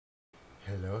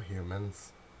Hello,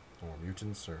 humans, or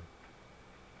mutants, or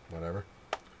whatever.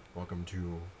 Welcome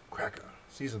to Cracka,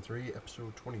 Season 3,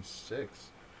 Episode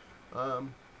 26. A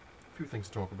few things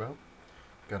to talk about.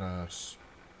 Got a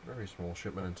very small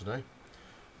shipment in today.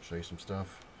 Show you some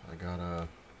stuff. I got of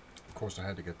course I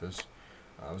had to get this.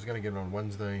 I was going to get it on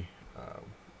Wednesday.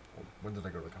 When did I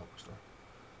go to the comic store?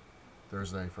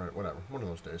 Thursday, Friday, whatever, one of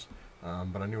those days.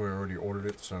 But I knew I already ordered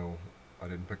it, so I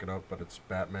didn't pick it up, but it's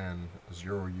Batman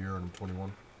 0 year and I'm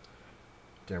 21.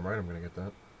 Damn right I'm going to get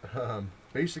that.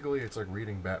 Basically, it's like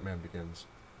reading Batman Begins.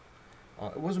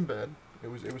 It wasn't bad. It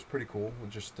was pretty cool. I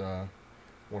just want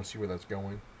to see where that's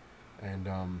going. And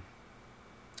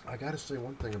I got to say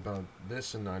one thing about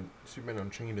this and Superman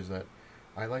Unchained is that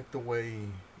I like the way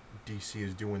DC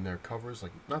is doing their covers,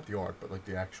 like not the art, but like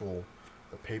the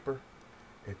paper.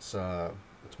 It's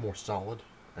more solid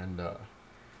and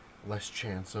less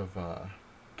chance of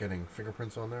getting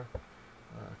fingerprints on there.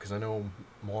 Because I know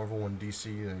Marvel and DC,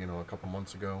 a couple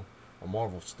months ago, well,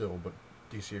 Marvel still, but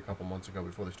DC a couple months ago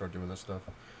before they start doing this stuff.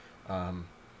 No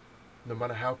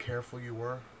matter how careful you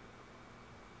were,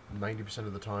 90%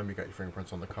 of the time you got your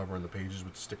fingerprints on the cover and the pages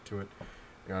would stick to it.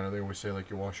 I know they always say like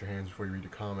you wash your hands before you read a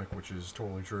comic, which is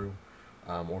totally true.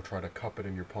 Or try to cup it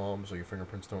in your palm so your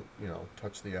fingerprints don't,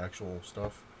 touch the actual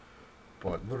stuff.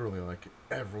 But literally, like,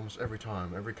 almost every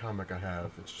time, every comic I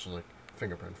have, it's just like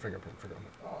fingerprint. I'm like,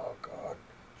 oh god,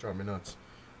 it's driving me nuts.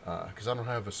 Because I don't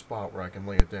have a spot where I can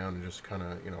lay it down and just kind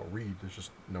of, read. There's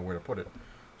just nowhere to put it.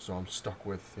 So I'm stuck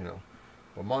with,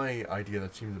 But my idea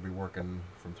that seems to be working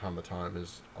from time to time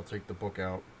is I'll take the book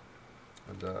out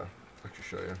and actually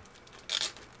show you.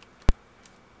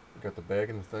 You got the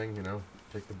bag and the thing,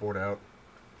 take the board out,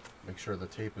 make sure the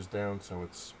tape is down so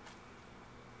it's,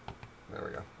 there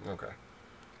we go, okay.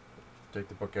 Take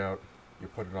the book out, you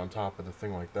put it on top of the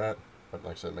thing like that, but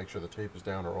like I said, make sure the tape is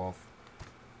down or off.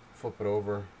 Flip it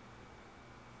over.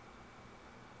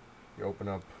 You open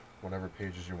up whatever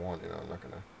pages you want, I'm not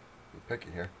going to be picky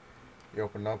here. You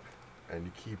open up and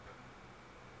you keep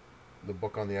the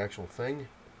book on the actual thing,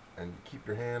 and you keep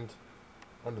your hand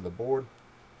under the board,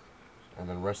 and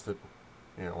then rest it,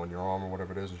 on your arm or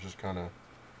whatever it is, and just kind of,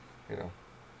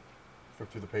 flip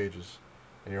through the pages,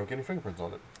 and you don't get any fingerprints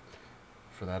on it.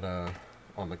 For that,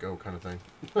 on the go kind of thing.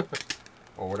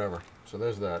 Or whatever. So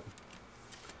there's that.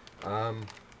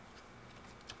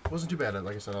 Wasn't too bad.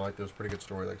 Like I said, I liked it. It was a pretty good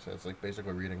story. Like I said, it's like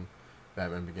basically reading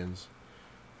Batman Begins.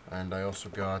 And I also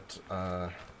got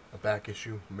a back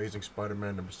issue, Amazing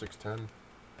Spider-Man number 610.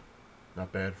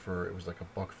 Not bad for, it was like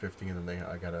 $1.50, and then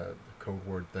I got a code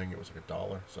word thing. It was like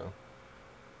 $1, so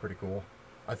pretty cool.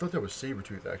 I thought that was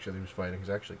Sabretooth actually he was fighting. It's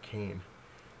actually Kane.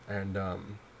 And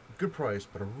good price,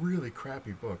 but a really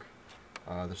crappy book.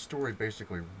 The story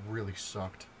basically really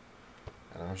sucked,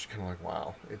 and I was just kind of like,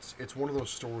 wow. It's one of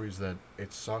those stories that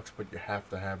it sucks, but you have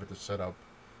to have it to set up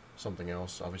something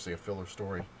else. Obviously, a filler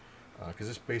story, because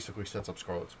this basically sets up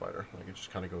Scarlet Spider. Like it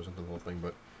just kind of goes into the whole thing, but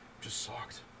it just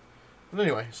sucked. But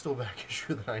anyway, still a back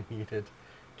issue that I needed.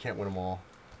 Can't win them all.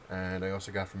 And I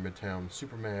also got from Midtown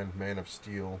Superman, Man of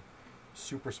Steel,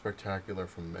 Super Spectacular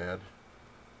from Mad.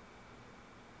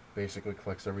 Basically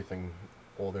collects everything,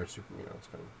 all their super, it's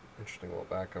kind of interesting little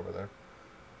back cover there.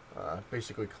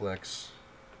 Basically collects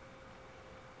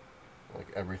like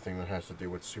everything that has to do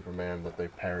with Superman that they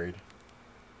parodied.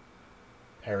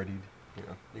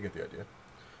 You get the idea.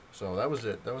 So that was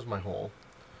it. That was my haul.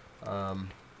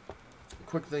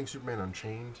 Quick thing, Superman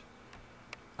Unchained.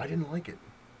 I didn't like it.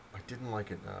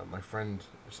 My friend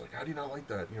was like, how do you not like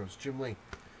that? It's Jim Lee.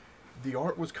 The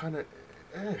art was kind of,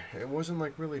 it wasn't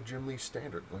like really Jim Lee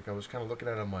standard. Like I was kind of looking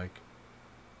at him like,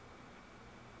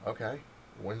 okay,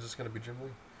 when's this going to be Jim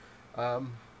Lee? I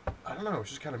don't know, it was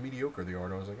just kind of mediocre, the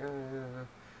art. I was like,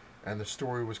 and the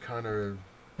story was kind of,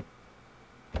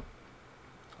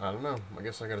 I don't know. I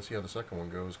guess I got to see how the second one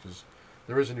goes, because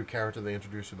there is a new character they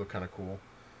introduced who looked kind of cool.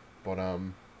 But,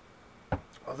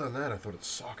 other than that, I thought it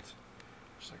sucked.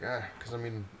 Just like, because,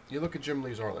 you look at Jim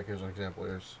Lee's art, like, here's an example.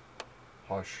 Here's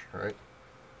Hush, right?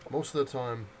 Most of the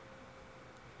time,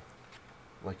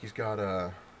 like, he's got,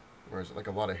 where is it, like,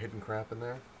 a lot of hidden crap in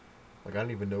there. Like, I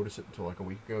didn't even notice it until, like, a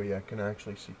week ago. Yeah, I can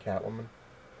actually see Catwoman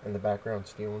in the background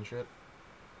stealing shit,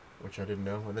 which I didn't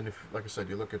know. And then, if, like I said,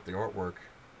 you look at the artwork,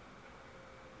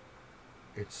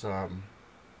 it's,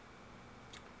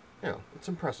 it's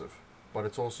impressive. But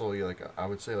it's also, like, I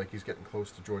would say, like, he's getting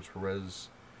close to George Perez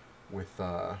with,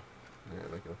 like,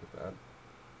 look at that.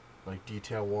 Like,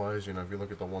 detail-wise, if you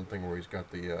look at the one thing where he's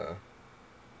got the,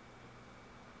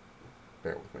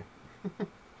 bear with me.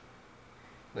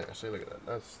 Yeah, see, look at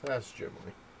that. That's Jim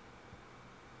Lee.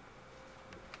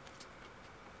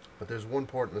 But there's one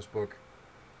part in this book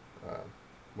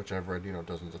which I've read,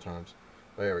 dozens of times.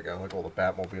 There we go, like all the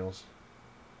Batmobiles.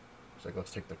 It's like,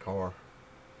 let's take the car.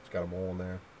 It's got them all in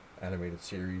there. Animated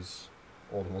series,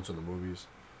 all the ones in the movies.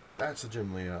 That's the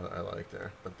Jim Lee I like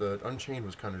there. But the Unchained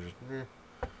was kind of just,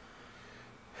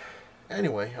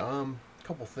 Anyway, a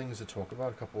couple things to talk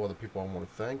about. A couple other people I want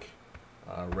to thank.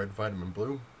 Red Vitamin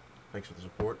Blue, thanks for the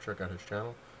support. Check out his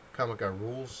channel. Comic Guy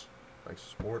Rules, thanks for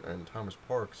support. And Thomas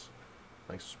Parks,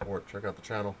 thanks for support. Check out the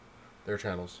channel, their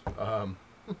channels.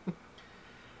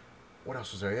 What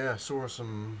else was there? Yeah, I saw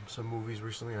some movies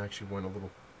recently. I actually went a little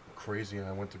crazy, and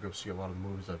I went to go see a lot of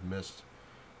movies I've missed.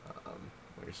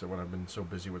 Like I said, when I've been so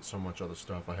busy with so much other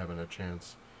stuff, I haven't had a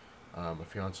chance. My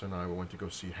fiance and I went to go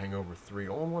see Hangover 3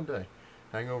 all in one day.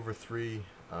 Hangover 3,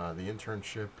 The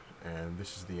Internship, and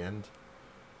This Is the End.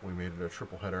 We made it a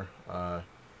triple header.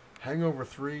 Hangover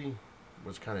 3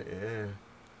 was kind of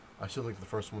I still think the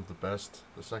first one was the best.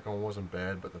 The second one wasn't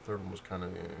bad, but the third one was kind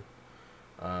of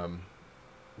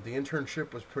The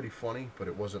Internship was pretty funny, but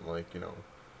it wasn't like,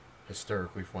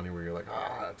 hysterically funny where you're like,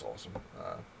 that's awesome.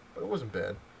 But it wasn't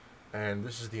bad. And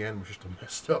This Is the End was just a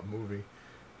messed up movie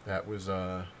that was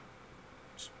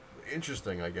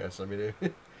interesting, I guess. I mean,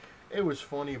 it was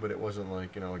funny, but it wasn't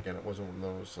like, again, it wasn't one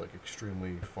of those like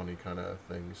extremely funny kind of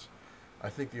things. I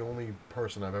think the only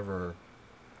person I've ever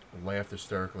laughed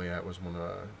hysterically at was when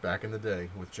back in the day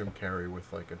with Jim Carrey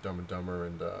with like a Dumb and Dumber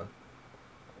and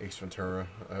Ace Ventura.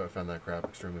 I found that crap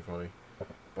extremely funny.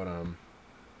 But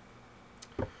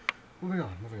moving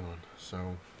on. So,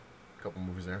 a couple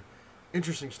movies there.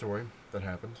 Interesting story that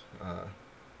happened,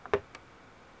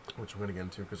 which I'm going to get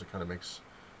into because it kind of makes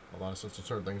a lot of sense. And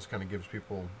certain things kind of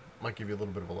might give you a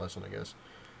little bit of a lesson, I guess.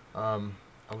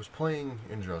 I was playing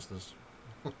Injustice,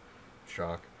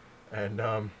 shock, and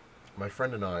my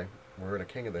friend and I were in a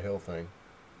King of the Hill thing.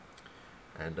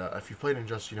 And if you've played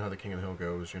Injustice, you know how the King of the Hill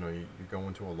goes. You go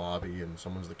into a lobby and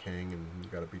someone's the king, and you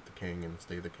got to beat the king and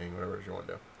stay the king, whatever it is you want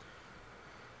to do.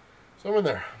 So I'm in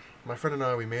there. My friend and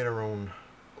I, we made our own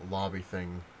lobby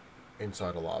thing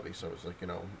inside a lobby. So it was like,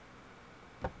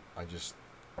 it's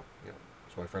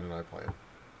my friend and I playing.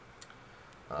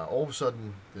 All of a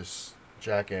sudden, this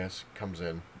jackass comes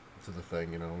in to the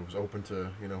thing. It was open to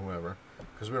whoever,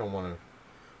 because we don't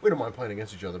mind playing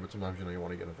against each other, but sometimes you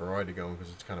want to get a variety going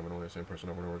because it's kind of annoying the same person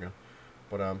over and over again.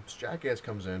 But this jackass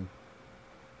comes in,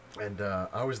 and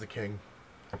I was the king.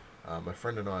 My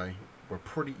friend and I were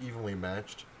pretty evenly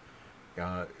matched.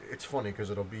 It's funny because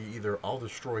it'll be either I'll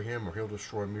destroy him or he'll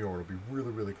destroy me, or it'll be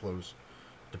really, really close,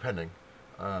 depending.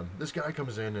 This guy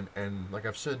comes in, and like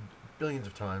I've said billions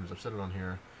of times, I've said it on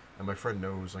here, and my friend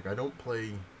knows, like, I don't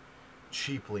play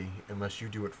cheaply unless you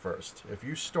do it first. If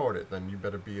you start it, then you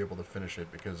better be able to finish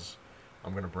it, because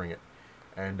I'm going to bring it.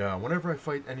 And whenever I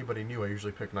fight anybody new, I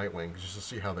usually pick Nightwing just to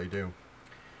see how they do.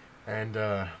 And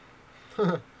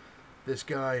this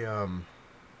guy,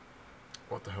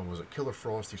 what the hell was it? Killer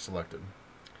Frost he selected.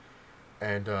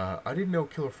 And I didn't know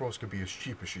Killer Frost could be as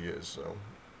cheap as she is, so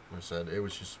like I said, it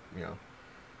was just,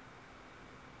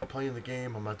 playing the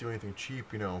game. I'm not doing anything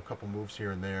cheap, a couple moves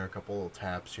here and there, a couple little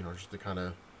taps, just to kind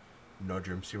of nudge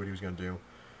him, see what he was going to do.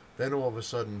 Then all of a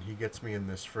sudden, he gets me in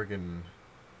this friggin'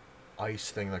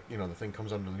 ice thing, like, the thing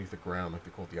comes underneath the ground, like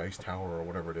they call it the ice tower or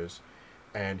whatever it is.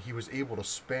 And he was able to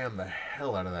spam the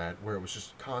hell out of that, where it was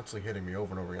just constantly hitting me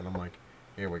over and over again. I'm like,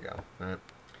 here we go. All right.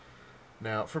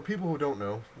 Now, for people who don't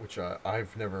know, which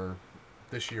I've never,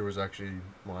 this year was actually,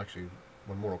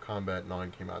 when Mortal Kombat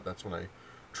 9 came out, that's when I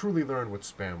truly learned what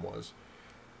spam was.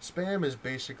 Spam is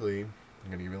basically, I'm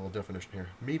going to give you a little definition here,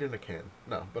 meat in a can.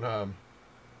 No, but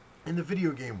in the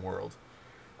video game world,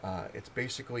 it's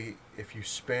basically if you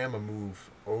spam a move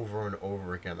over and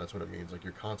over again, that's what it means. Like,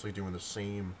 you're constantly doing the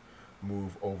same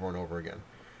move over and over again.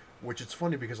 Which it's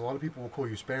funny because a lot of people will call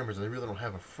you spammers and they really don't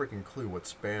have a freaking clue what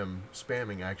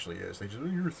spamming actually is. They just,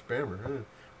 you're a spammer.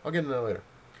 I'll get into that later.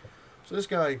 So this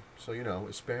guy, is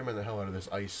spamming the hell out of this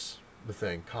ice, the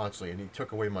thing, constantly, and he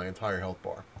took away my entire health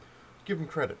bar. Give him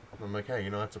credit. I'm like, hey,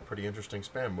 that's a pretty interesting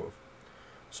spam move.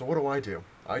 So what do?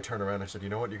 I turn around and I said, you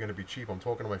know what, you're going to be cheap. I'm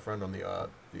talking to my friend on the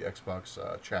Xbox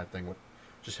chat thing with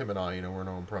just him and I, we're in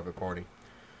our own private party.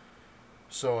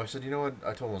 So I said, you know what,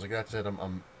 I told him, I was like, that's it,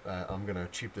 I'm going to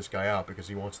cheap this guy out because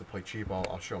he wants to play cheap.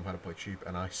 I'll show him how to play cheap.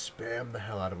 And I spam the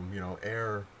hell out of him,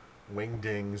 air,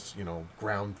 wingdings,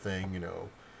 ground thing,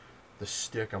 the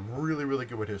stick. I'm really, really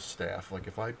good with his staff. Like,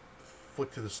 if I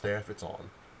flick to the staff, it's on,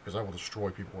 because I will destroy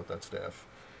people with that staff.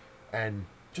 And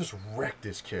just wrecked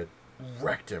this kid.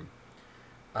 Wrecked him.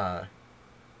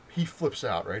 He flips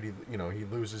out, right? He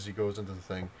loses, he goes into the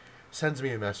thing, sends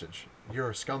me a message. You're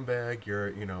a scumbag,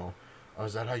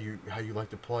 is that how you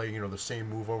like to play, the same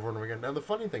move over and over again? Now, the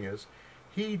funny thing is,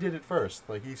 He did it first.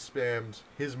 Like, he spammed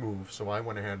his move, so I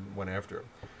went ahead and went after him.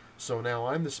 So now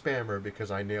I'm the spammer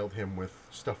because I nailed him with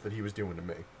stuff that he was doing to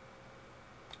me.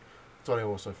 That's what I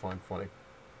also find funny.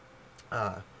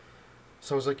 So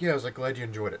I was like, yeah, I was like, glad you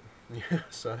enjoyed it. Yeah,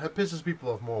 so that pisses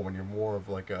people off more when you're more of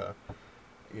like a,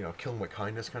 kill them with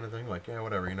kindness kind of thing. Like, yeah,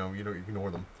 whatever, you don't ignore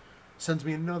them. Sends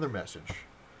me another message.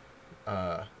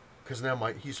 Because now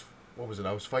what was it?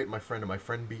 I was fighting my friend and my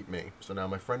friend beat me. So now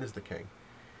my friend is the king.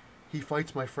 He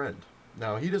fights my friend.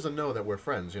 Now, he doesn't know that we're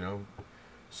friends,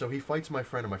 So he fights my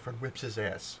friend and my friend whips his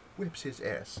ass. Whips his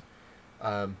ass.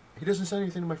 He doesn't send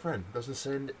anything to my friend. Doesn't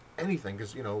send anything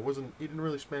because, he didn't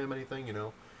really spam anything,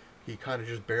 He kind of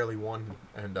just barely won.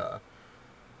 And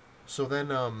so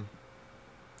then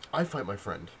I fight my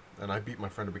friend. And I beat my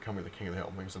friend to becoming the king of the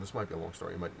hill. So this might be a long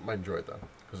story. You might enjoy it, though,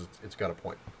 because it's got a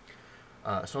point.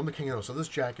 So I'm the king of the hill. So this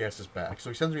jackass is back. So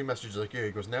he sends me messages like, yeah,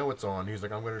 he goes, now it's on. He's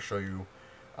like, I'm going to show you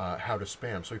how to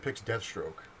spam. So he picks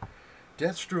Deathstroke.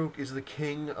 Deathstroke is the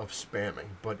king of spamming.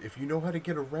 But if you know how to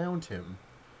get around him,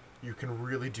 you can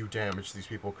really do damage to these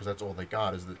people because that's all they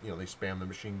got is that, they spam the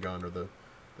machine gun or the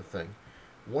thing.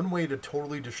 One way to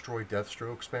totally destroy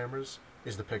Deathstroke spammers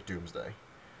is to pick Doomsday.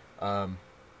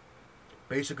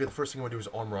 Basically, the first thing I want to do is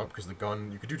armor up because the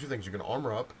gun, you can do two things. You can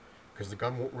armor up because the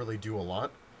gun won't really do a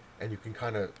lot and you can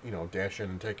kind of, dash in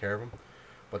and take care of them.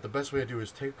 But the best way to do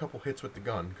is take a couple hits with the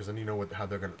gun because then you know how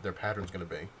their pattern's going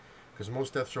to be. Because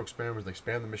most Deathstroke spammers, they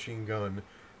spam the machine gun,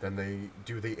 then they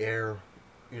do the air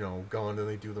gun, and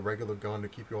they do the regular gun to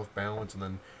keep you off balance, and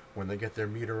then when they get their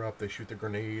meter up, they shoot the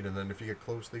grenade, and then if you get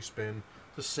close, they spin.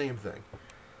 It's the same thing.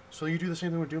 So you do the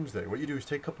same thing with Doomsday. What you do is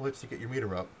take a couple hits to get your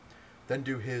meter up, then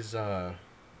do his,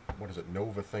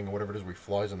 Nova thing, or whatever it is, where he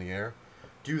flies in the air.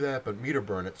 Do that, but meter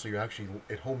burn it, so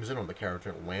it homes in on the character,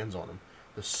 and it lands on him.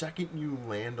 The second you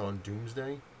land on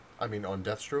on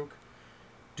Deathstroke,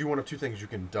 do one of two things. You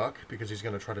can duck, because he's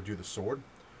going to try to do the sword,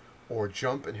 or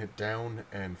jump and hit down,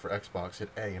 and for Xbox, hit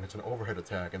A, and it's an overhead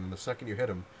attack, and then the second you hit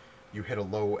him, you hit a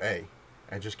low A,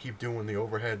 and just keep doing the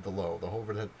overhead, the low, the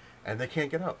overhead, and they can't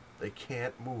get up. They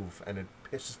can't move, and it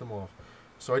pisses them off.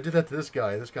 So I did that to this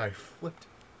guy. This guy flipped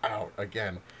out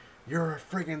again. You're a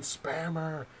friggin'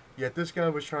 spammer! Yet this guy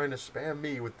was trying to spam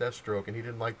me with Deathstroke, and he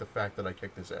didn't like the fact that I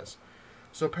kicked his ass.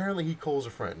 So apparently he calls a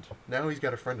friend. Now he's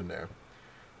got a friend in there.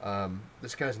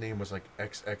 This guy's name was like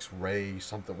XX Ray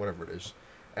something, whatever it is.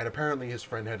 And apparently his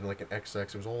friend had like an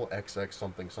XX. It was all XX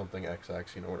something something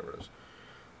XX, whatever it is.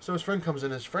 So his friend comes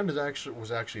in. His friend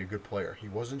was actually a good player. He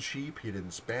wasn't cheap. He didn't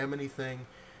spam anything.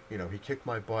 He kicked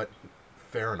my butt.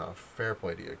 Fair enough. Fair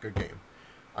play to you. Good game.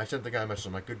 I sent the guy a message.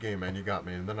 I'm like, good game, man. You got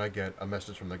me. And then I get a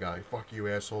message from the guy. Fuck you,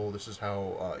 asshole. This is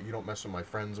how you don't mess with my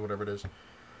friends, whatever it is.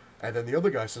 And then the other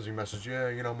guy sends me a message.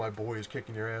 Yeah, my boy is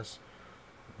kicking your ass.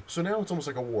 So now it's almost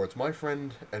like a war. It's my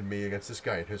friend and me against this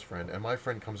guy and his friend. And my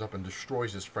friend comes up and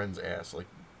destroys his friend's ass. Like,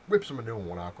 rips him a new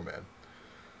one, Aquaman.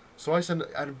 So I send,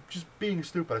 out of just being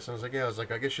stupid, I was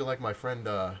like, I guess you like my friend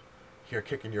here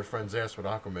kicking your friend's ass with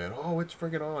Aquaman. Oh, it's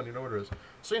friggin' on. You know what it is.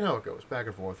 So you know how it goes. Back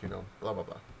and forth, blah, blah,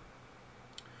 blah.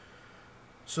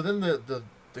 So then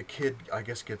the kid, I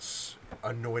guess, gets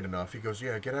annoyed enough. He goes,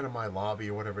 yeah, get out of my lobby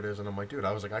or whatever it is. And I'm like, dude,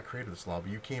 I created this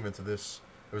lobby. You came into this.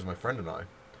 It was my friend and I.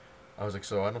 I was like,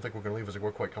 so I don't think we're going to leave. I was like,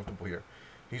 we're quite comfortable here.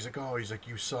 He's like,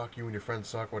 you suck. You and your friends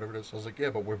suck, whatever it is. I was like, yeah,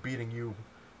 but we're beating you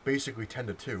basically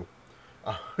 10-2.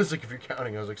 I was like, if you're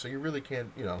counting, I was like, so you really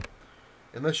can't,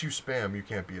 unless you spam, you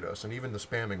can't beat us. And even the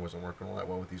spamming wasn't working all that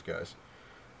well with these guys.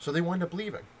 So they wind up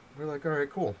leaving. We're like, all right,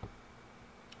 cool.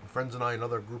 My friends and I,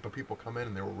 another group of people come in,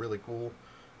 and they were really cool.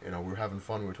 We were having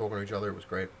fun. We were talking to each other. It was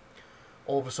great.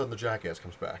 All of a sudden, the jackass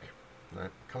comes back. Right?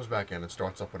 Comes back in and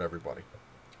starts up with everybody.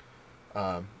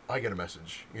 I get a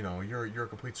message. You're a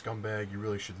complete scumbag. You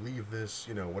really should leave this.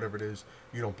 Whatever it is.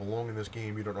 You don't belong in this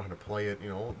game. You don't know how to play it.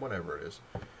 Whatever it is.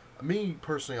 Me,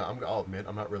 personally, I'll admit,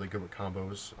 I'm not really good with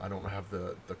combos. I don't have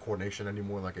the coordination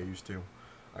anymore like I used to.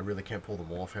 I really can't pull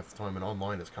them off half the time. And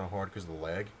online, it's kind of hard because of the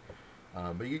lag.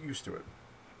 But you get used to it.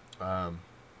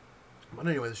 But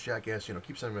anyway, this jackass,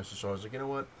 keeps sending messages. So I was like, you know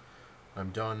what? I'm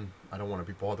done. I don't want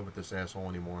to be bothered with this asshole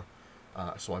anymore.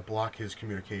 So I block his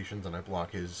communications and I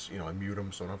block his, I mute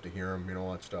him so I don't have to hear him,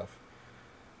 all that stuff.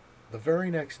 The very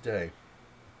next day,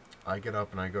 I get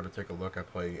up and I go to take a look. I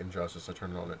play Injustice. I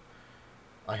turn it on.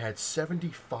 I had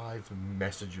 75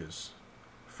 messages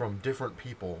from different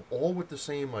people, all with the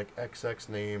same, like, XX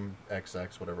name,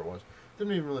 XX, whatever it was.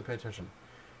 Didn't even really pay attention.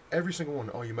 Every single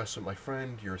one, oh, you mess with my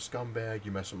friend, you're a scumbag,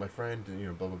 you mess with my friend,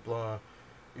 and, blah, blah,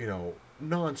 blah.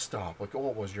 Non-stop. Like,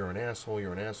 all it was, you're an asshole,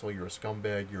 you're a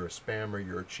scumbag, you're a spammer,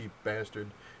 you're a cheap bastard,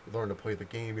 you learn to play the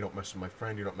game, you don't mess with my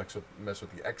friend, you don't mess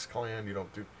with the X-Clan, you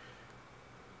don't do...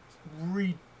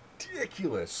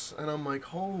 ridiculous. And I'm like,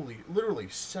 holy, literally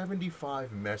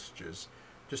 75 messages.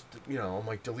 Just, I'm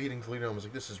like deleting. I was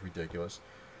like, this is ridiculous.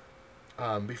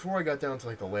 Before I got down to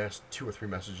like the last 2 or 3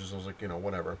 messages, I was like,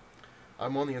 whatever.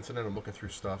 I'm on the internet, I'm looking through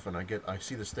stuff, and I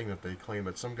see this thing that they claim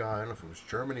that some guy, I don't know if it was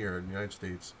Germany or the United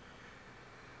States,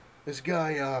 this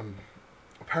guy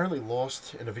apparently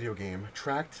lost in a video game,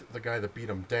 tracked the guy that beat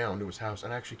him down to his house,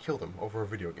 and actually killed him over a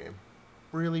video game.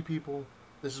 Really, people?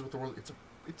 This is what the world... It's a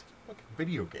fucking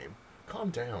video game. Calm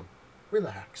down.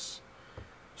 Relax.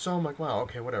 So I'm like, wow,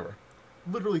 okay, whatever.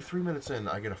 Literally 3 minutes in,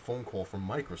 I get a phone call from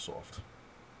Microsoft.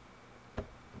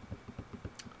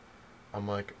 I'm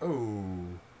like,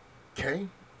 okay.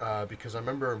 Because I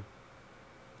remember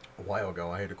a while ago,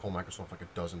 I had to call Microsoft like a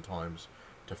dozen times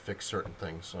to fix certain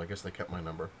things, so I guess they kept my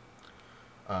number.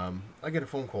 I get a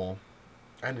phone call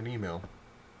and an email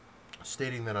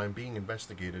stating that I'm being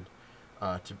investigated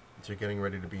to getting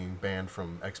ready to being banned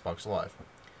from Xbox Live.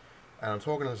 And I'm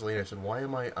talking to this lady. I said, why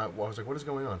am I was like, what is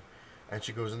going on? And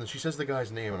she goes, and then she says the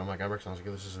guy's name, and I'm like, I recognize. I was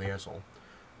like, this is the asshole.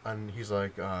 And he's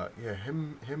like, yeah,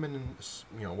 him and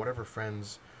whatever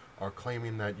friends are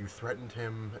claiming that you threatened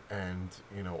him, and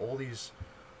all these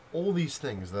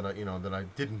things that I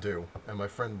didn't do, and my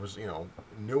friend was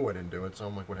knew I didn't do it. So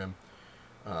I'm like with him,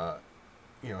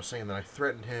 saying that I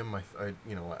threatened him.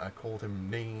 I called him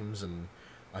names, and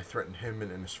I threatened him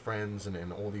and his friends,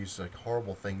 and all these like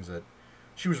horrible things that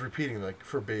she was repeating like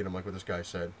verbatim, like what this guy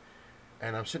said.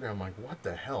 And I'm sitting there, I'm like, what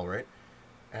the hell, right?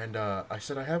 And I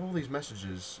said, I have all these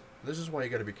messages. This is why you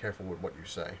got to be careful with what you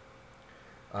say.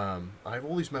 I have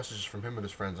all these messages from him and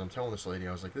his friends. I'm telling this lady,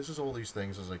 I was like, this is all these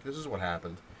things. I was like, this is what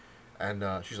happened. And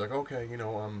she's like, okay, we're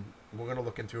going to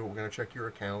look into it. We're going to check your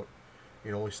account,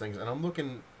 all these things. And I'm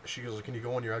looking, she goes, can you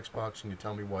go on your Xbox and you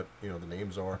tell me what, the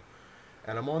names are?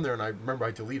 And I'm on there, and I remember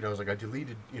I deleted. I was like, I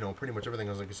deleted, pretty much everything.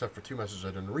 I was like, except for 2 messages I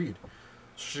didn't read.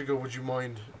 So she go, would you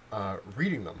mind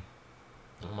reading them?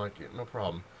 I'm like, yeah, no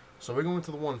problem. So we go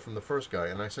into the one from the first guy,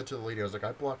 and I said to the lady, I was like,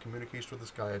 I blocked communication with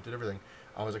this guy, I did everything.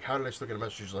 I was like, how did I still get a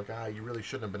message? She's like, you really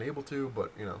shouldn't have been able to,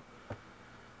 but,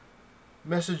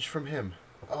 Message from him.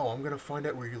 Oh, I'm going to find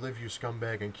out where you live, you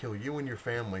scumbag, and kill you and your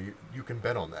family. You can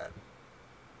bet on that.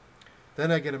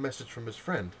 Then I get a message from his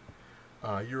friend.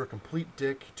 You're a complete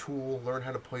dick, tool, learn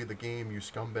how to play the game, you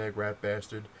scumbag, rat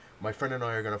bastard. My friend and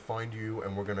I are going to find you,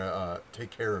 and we're going to take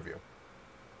care of you.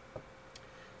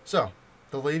 So...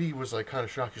 the lady was like kind of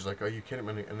shocked. She's like, "Are you kidding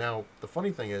me?" And now the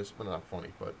funny thing is, well, not funny,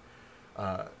 but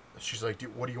she's like,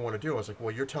 "What do you want to do?" I was like,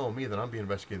 "Well, you're telling me that I'm being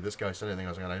investigated. This guy said anything." I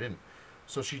was like, "And I didn't."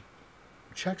 So she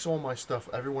checks all my stuff,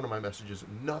 every one of my messages.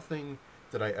 Nothing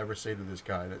did I ever say to this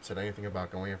guy that said anything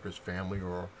about going after his family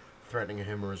or threatening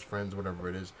him or his friends, whatever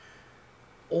it is.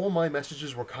 All my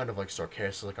messages were kind of like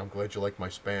sarcastic, like, "I'm glad you like my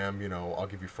spam. I'll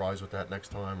give you fries with that next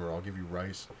time, or I'll give you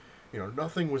rice."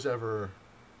 Nothing was ever.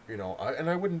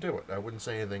 I wouldn't do it. I wouldn't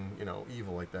say anything,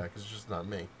 evil like that, because it's just not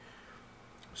me.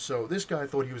 So this guy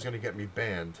thought he was going to get me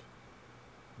banned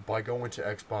by going to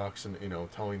Xbox and,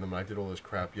 telling them I did all this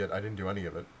crap, yet I didn't do any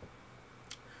of it.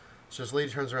 So this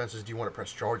lady turns around and says, do you want to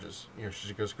press charges?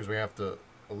 She goes, because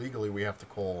illegally we have to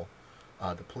call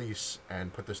the police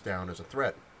and put this down as a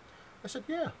threat. I said,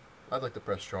 yeah, I'd like to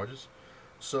press charges.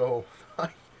 So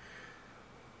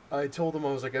I told them,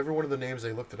 I was like, every one of the names,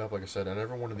 they looked it up, like I said, and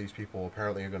every one of these people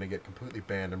apparently are going to get completely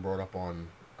banned and brought up on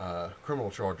criminal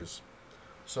charges.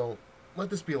 So, let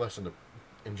this be a lesson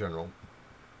in general.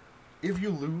 If you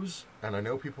lose, and I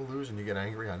know people lose and you get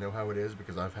angry, I know how it is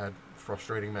because I've had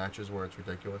frustrating matches where it's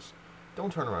ridiculous,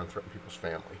 don't turn around and threaten people's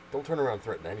family. Don't turn around and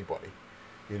threaten anybody.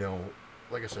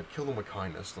 Like I said, kill them with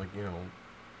kindness. Like,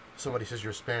 somebody says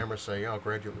you're a spammer, say, oh,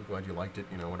 glad you liked it,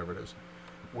 whatever it is.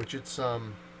 Which it's,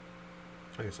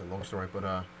 like I said, long story,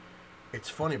 but it's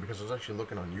funny because I was actually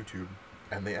looking on YouTube,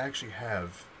 and they actually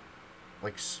have,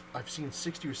 like, I've seen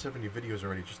 60 or 70 videos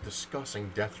already just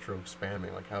discussing Deathstroke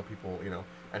spamming, like how people,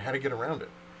 and how to get around it.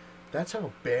 That's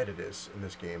how bad it is in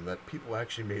this game, that people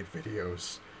actually made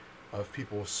videos of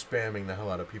people spamming the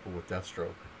hell out of people with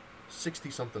Deathstroke.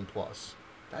 60-something plus.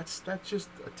 That's just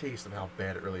a taste of how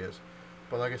bad it really is.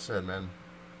 But like I said, man,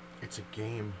 it's a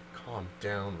game. Calm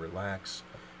down, relax.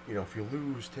 If you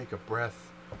lose, take a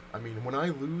breath. I mean, when I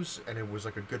lose and it was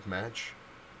like a good match,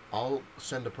 I'll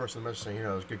send a person a message saying, it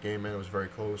was a good game, man, it was very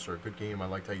close, or a good game, I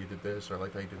liked how you did this, or I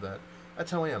liked how you did that.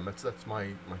 That's how I am. That's my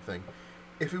thing.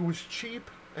 If it was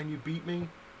cheap and you beat me,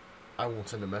 I won't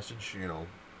send a message,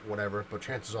 whatever, but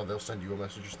chances are they'll send you a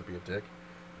message just to be a dick.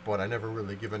 But I never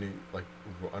really give any, like,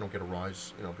 I don't get a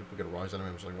rise. People get a rise out of me.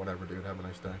 I'm just like, whatever, dude, have a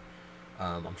nice day.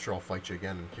 I'm sure I'll fight you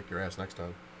again and kick your ass next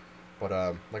time. But,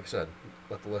 like I said,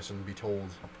 let the lesson be told.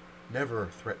 Never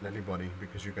threaten anybody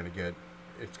because you're going to get,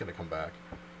 it's gonna come back,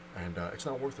 and it's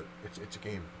not worth it. It's a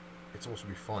game. It's supposed to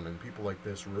be fun, and people like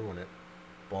this ruin it.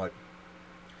 But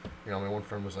you know, my one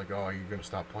friend was like, "Oh, you're gonna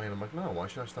stop playing?" I'm like, "No, why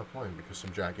should I stop playing? Because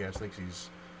some jackass thinks he's,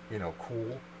 you know,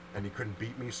 cool, and he couldn't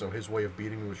beat me, so his way of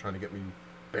beating me was trying to get me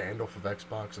banned off of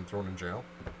Xbox and thrown in jail."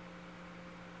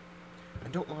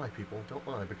 And don't lie, people. Don't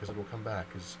lie, because it will come back.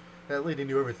 Because that lady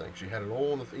knew everything. She had it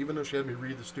all. Even though she had me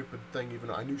read the stupid thing, even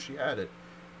though I knew she had it,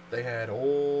 they had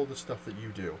all the stuff that you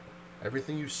do.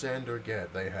 Everything you send or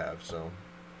get, they have. So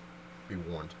be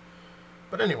warned.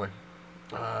 But anyway,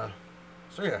 so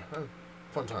yeah,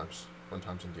 fun times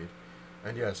indeed.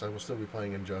 And yes, I will still be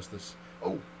playing Injustice.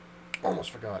 Oh, almost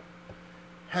forgot.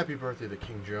 Happy birthday to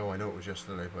King Joe. I know it was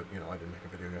yesterday, but you know I didn't make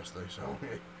a video yesterday, so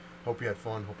hope you had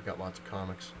fun. Hope you got lots of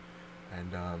comics.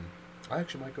 And I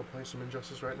actually might go play some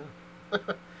Injustice right now.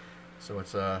 So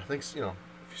it's thanks, you know,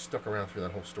 if you stuck around through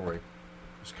that whole story,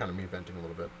 it's kind of me venting a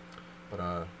little bit.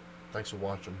 But thanks for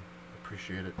watching.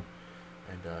 Appreciate it.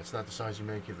 And it's not the size you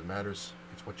make that matters.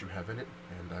 It's what you have in it.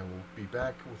 And I will be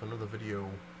back with another video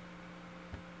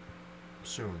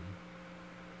soon.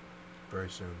 Very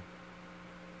soon.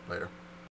 Later.